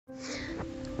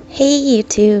Hey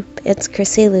YouTube, it's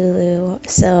CrissyLulu.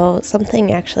 So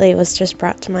something actually was just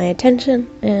brought to my attention,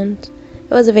 and it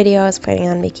was a video I was planning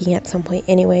on making at some point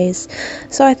anyways,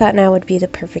 so I thought now would be the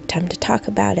perfect time to talk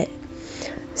about it.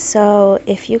 So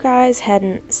if you guys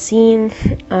hadn't seen,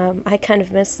 I kind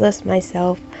of missed this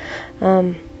myself.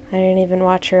 I didn't even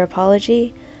watch her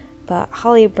apology, but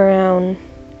Holly Brown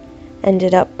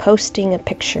ended up posting a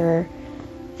picture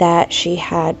that she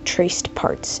had traced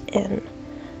parts in.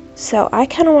 So I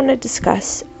kind of want to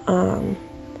discuss,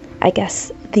 I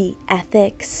guess, the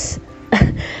ethics,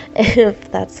 if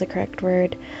that's the correct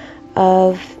word,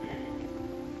 of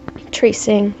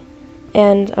tracing.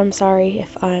 And I'm sorry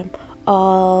if I'm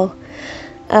all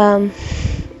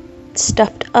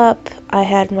stuffed up. I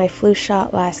had my flu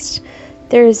shot last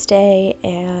Thursday,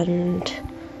 and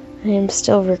I'm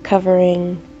still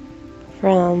recovering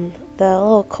from the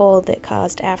little cold it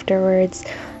caused afterwards.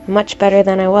 Much better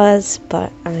than I was,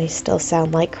 but I still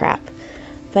sound like crap.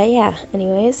 But yeah,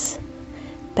 anyways,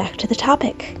 back to the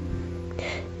topic.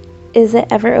 Is it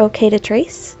ever okay to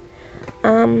trace?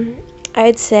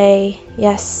 I'd say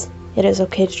yes, it is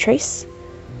okay to trace.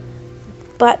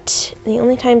 But the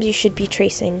only times you should be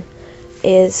tracing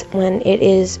is when it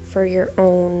is for your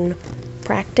own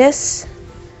practice.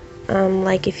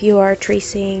 Like if you are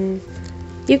tracing,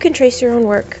 you can trace your own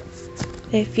work.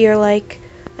 If you're like,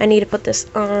 I need to put this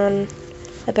on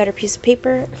a better piece of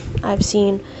paper. I've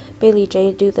seen Bailey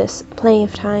J do this plenty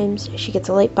of times. She gets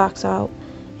a light box out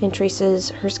and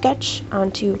traces her sketch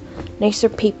onto nicer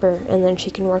paper, and then she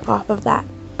can work off of that.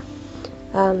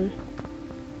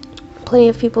 Plenty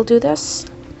of people do this.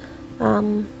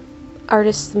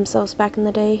 Artists themselves back in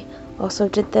the day also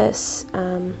did this.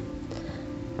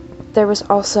 There was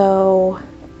also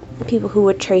people who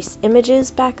would trace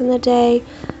images back in the day,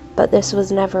 but this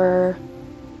was never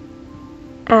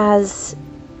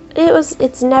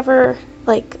it's never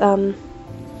like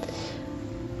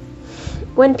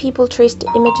when people traced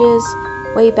images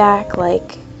way back,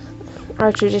 like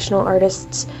our traditional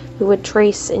artists who would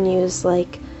trace and use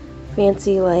like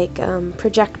fancy like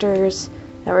projectors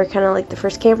that were kind of like the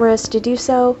first cameras to do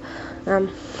so.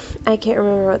 I can't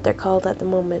remember what they're called at the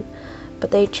moment, but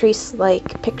they trace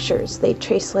like pictures. They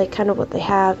trace like kind of what they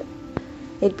have.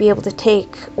 They'd be able to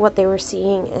take what they were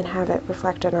seeing and have it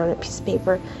reflected on a piece of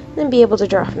paper, and then be able to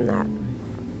draw from that.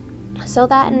 So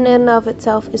that in and of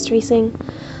itself is tracing,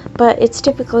 but it's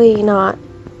typically not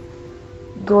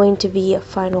going to be a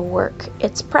final work.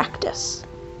 It's practice.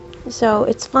 So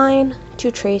it's fine to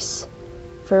trace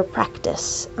for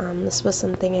practice. This was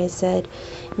something I said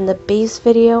in the base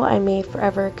video I made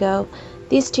forever ago.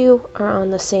 These two are on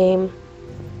the same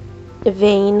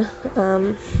vein.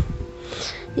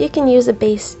 You can use a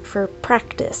base for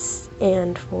practice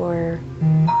and for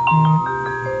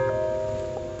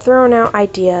throwing out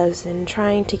ideas and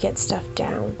trying to get stuff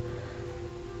down.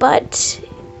 But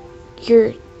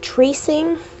your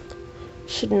tracing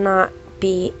should not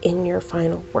be in your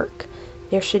final work.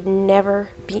 There should never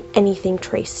be anything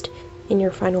traced in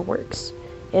your final works.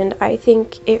 And I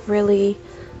think it really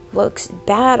looks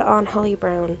bad on Holly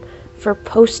Brown for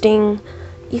posting,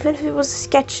 even if it was a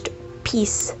sketched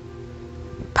piece,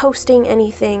 posting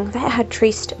anything that had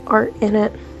traced art in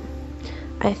it.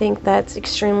 I think that's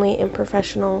extremely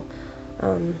unprofessional,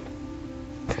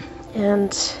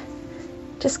 and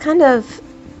just kind of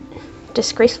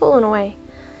disgraceful in a way.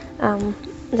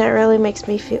 That really makes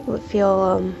me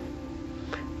feel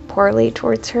poorly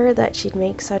towards her, that she'd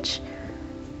make such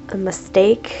a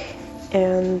mistake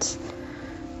and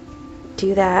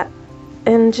do that.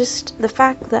 And just the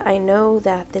fact that I know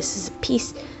that this is a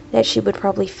piece that she would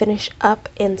probably finish up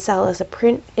and sell as a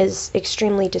print is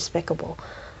extremely despicable.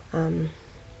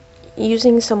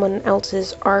 Using someone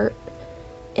else's art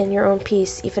in your own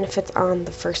piece, even if it's on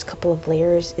the first couple of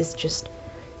layers, is just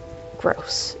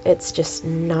gross. It's just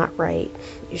not right.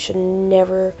 You should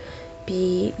never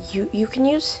be... You can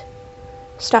use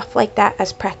stuff like that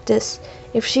as practice.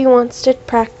 If she wants to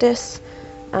practice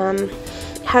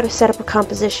how to set up a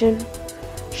composition,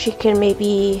 she can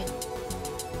maybe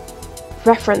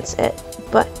reference it,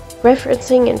 but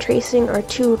referencing and tracing are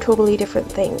two totally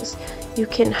different things. You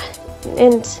can,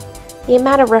 and the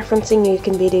amount of referencing you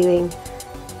can be doing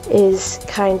is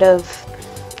kind of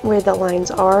where the lines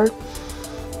are.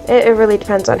 It really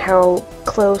depends on how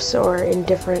close or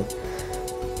indifferent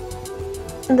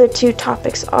the two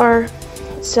topics are.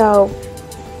 So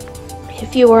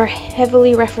if you are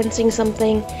heavily referencing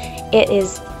something, it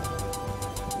is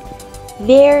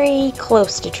very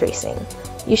close to tracing.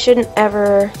 You shouldn't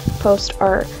ever post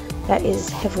art that is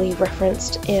heavily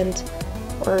referenced and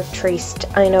or traced.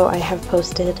 I know I have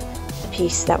posted a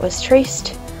piece that was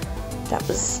traced that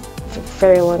was a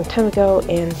very long time ago,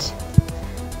 and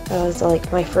that was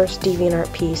like my first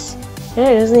DeviantArt piece, and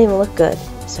it doesn't even look good,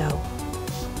 so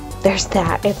there's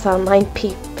that. It's on lined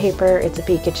paper, it's a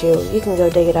Pikachu. You can go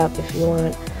dig it up if you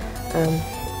want.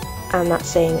 I'm not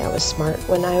saying I was smart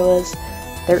when I was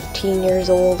 13 years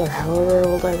old, or however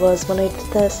old I was when I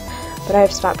did this, but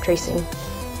I've stopped tracing.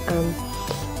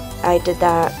 I did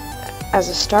that as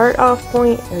a start off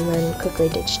point and then quickly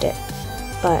ditched it.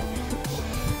 But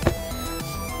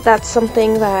that's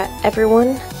something that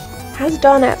everyone has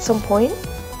done at some point.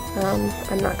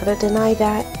 I'm not going to deny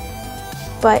that.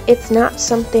 But it's not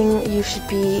something you should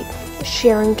be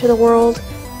sharing to the world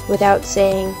without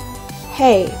saying,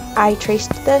 hey, I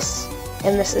traced this,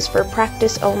 and this is for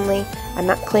practice only. I'm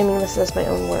not claiming this as my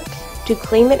own work. To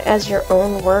claim it as your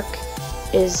own work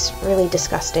is really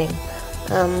disgusting.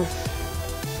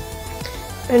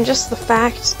 And just the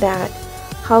fact that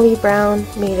Holly Brown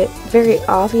made it very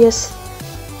obvious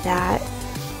that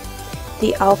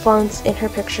the Alphonse in her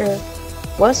picture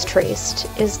was traced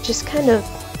is just kind of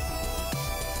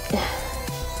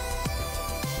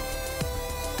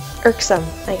irksome,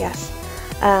 I guess.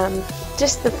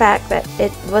 Just the fact that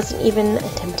it wasn't even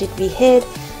attempted to be hid.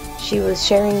 She was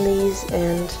sharing these,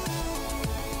 and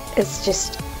it's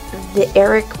just the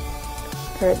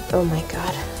oh my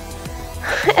god,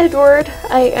 Edward.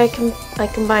 I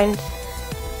combined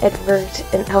Edward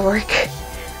and Elric.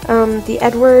 The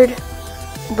Edward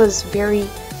was very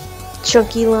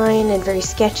chunky line and very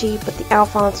sketchy, but the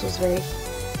Alphonse was very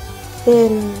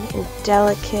thin and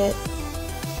delicate.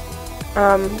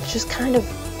 Just kind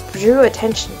of drew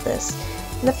attention to this.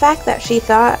 And the fact that she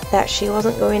thought that she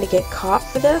wasn't going to get caught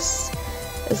for this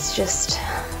is just...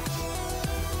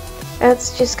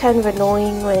 it's just kind of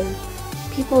annoying when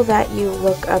people that you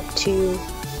look up to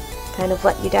kind of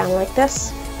let you down like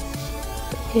this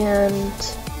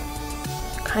and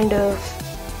kind of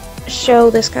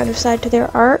show this kind of side to their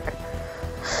art.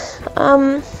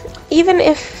 Even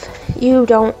if you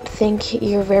don't think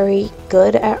you're very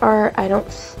good at art,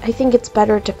 I think it's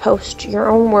better to post your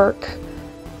own work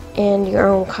and your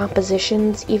own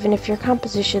compositions, even if your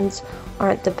compositions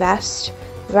aren't the best,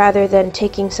 rather than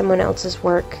taking someone else's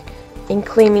work and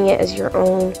claiming it as your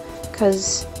own,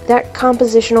 because that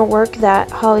compositional work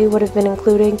that Holly would have been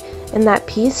including in that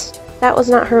piece, that was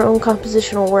not her own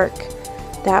compositional work.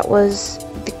 That was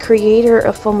the creator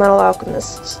of Fullmetal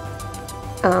Alchemist's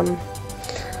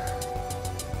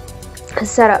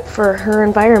set up for her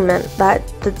environment.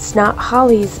 That's not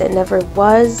Holly's, it never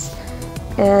was.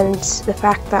 And the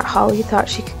fact that Holly thought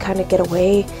she could kind of get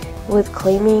away with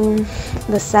claiming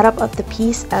the setup of the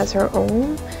piece as her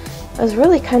own was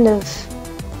really kind of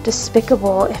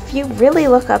despicable. If you really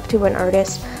look up to an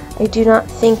artist, I do not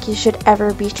think you should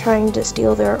ever be trying to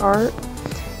steal their art.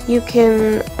 You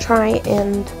can try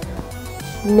and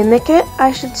mimic it,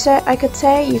 I could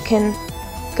say. You can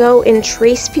go and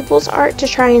trace people's art to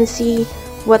try and see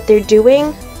what they're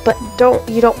doing, but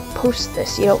you don't post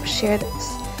this, you don't share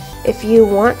this. If you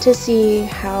want to see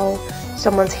how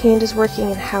someone's hand is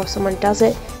working and how someone does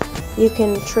it, you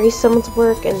can trace someone's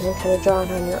work and then kind of draw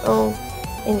it on your own.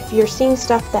 And if you're seeing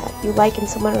stuff that you like in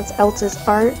someone else's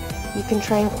art, you can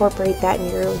try and incorporate that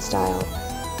in your own style.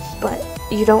 But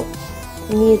you don't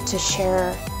need to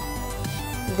share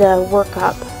the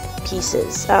workup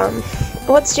pieces.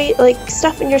 Like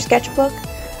stuff in your sketchbook,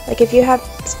 like if you have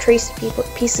traced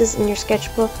pieces in your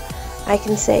sketchbook, I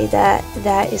can say that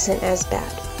that isn't as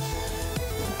bad.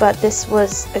 But this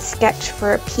was a sketch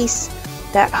for a piece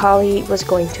that Holly was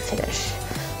going to finish.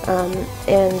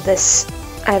 And this,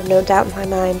 I have no doubt in my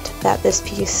mind that this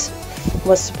piece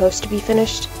was supposed to be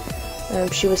finished.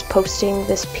 She was posting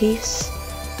this piece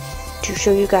to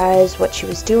show you guys what she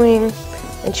was doing,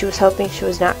 and she was hoping she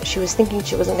was thinking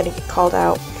she wasn't going to get called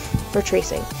out for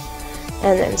tracing.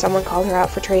 And then someone called her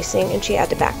out for tracing, and she had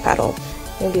to backpedal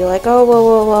and be like, oh,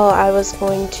 well, I was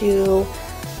going to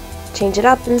change it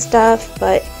up and stuff,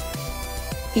 but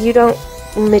you don't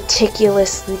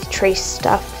meticulously trace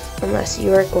stuff unless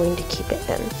you are going to keep it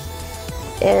in.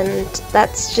 And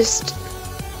that's just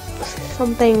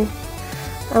something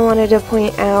I wanted to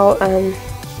point out.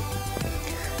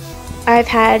 I've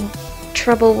had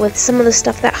trouble with some of the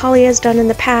stuff that Holly has done in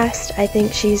the past. I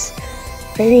think she's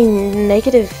very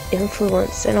negative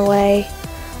influence in a way.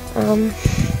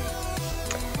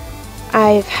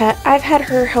 I've had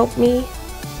her help me,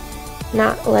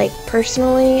 not like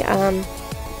personally,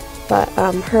 but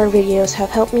her videos have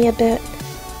helped me a bit.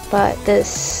 But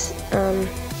this,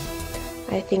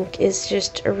 I think, is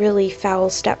just a really foul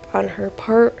step on her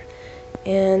part,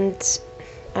 and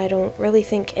I don't really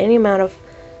think any amount of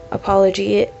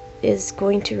apology is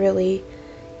going to really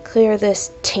clear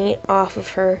this taint off of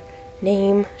her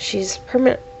name. She's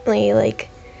permanently, like,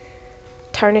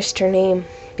 tarnished her name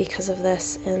because of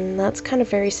this, and that's kind of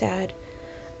very sad.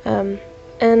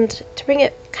 And to bring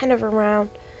it kind of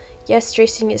around, yes,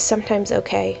 strafing is sometimes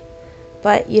okay,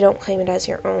 but you don't claim it as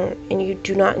your own, and you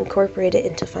do not incorporate it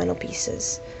into final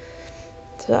pieces.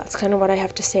 So that's kind of what I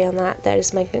have to say on that. That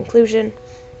is my conclusion.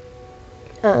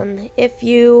 If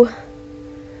you,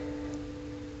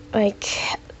 like,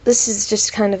 this is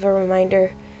just kind of a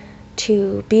reminder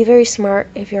to be very smart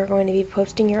if you're going to be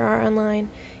posting your art online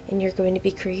and you're going to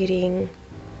be creating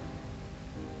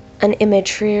an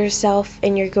image for yourself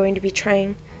and you're going to be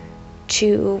trying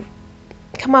to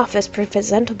come off as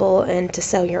presentable and to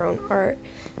sell your own art.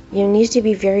 You need to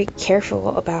be very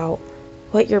careful about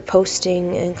what you're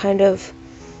posting and kind of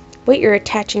what you're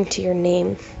attaching to your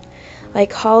name.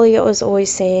 Like Holly was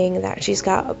always saying that she's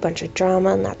got a bunch of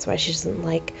drama and that's why she doesn't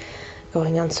like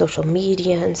going on social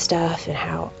media and stuff, and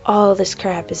how all this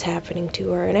crap is happening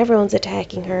to her and everyone's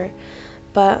attacking her.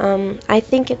 But I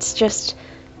think it's just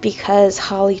because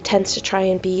Holly tends to try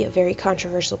and be a very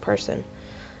controversial person,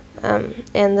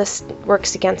 and this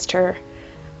works against her.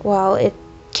 While it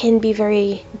can be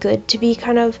very good to be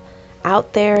kind of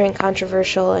out there and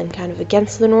controversial and kind of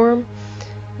against the norm,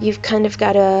 you've kind of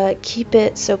got to keep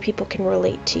it so people can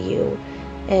relate to you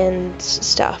and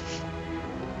stuff.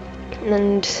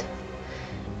 And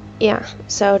yeah,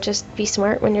 so just be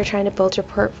smart when you're trying to build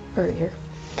your your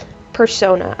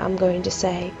persona, I'm going to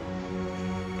say.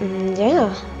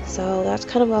 Yeah, so that's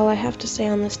kind of all I have to say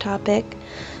on this topic.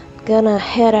 I'm gonna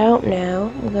head out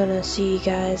now. I'm gonna see you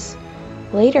guys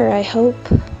later, I hope.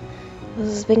 This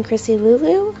has been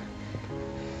CrissyLulu.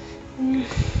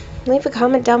 Leave a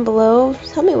comment down below.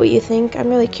 Tell me what you think. I'm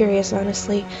really curious,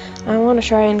 honestly. I want to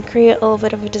try and create a little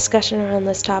bit of a discussion around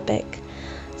this topic.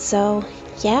 So,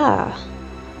 yeah.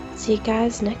 See you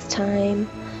guys next time.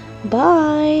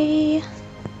 Bye!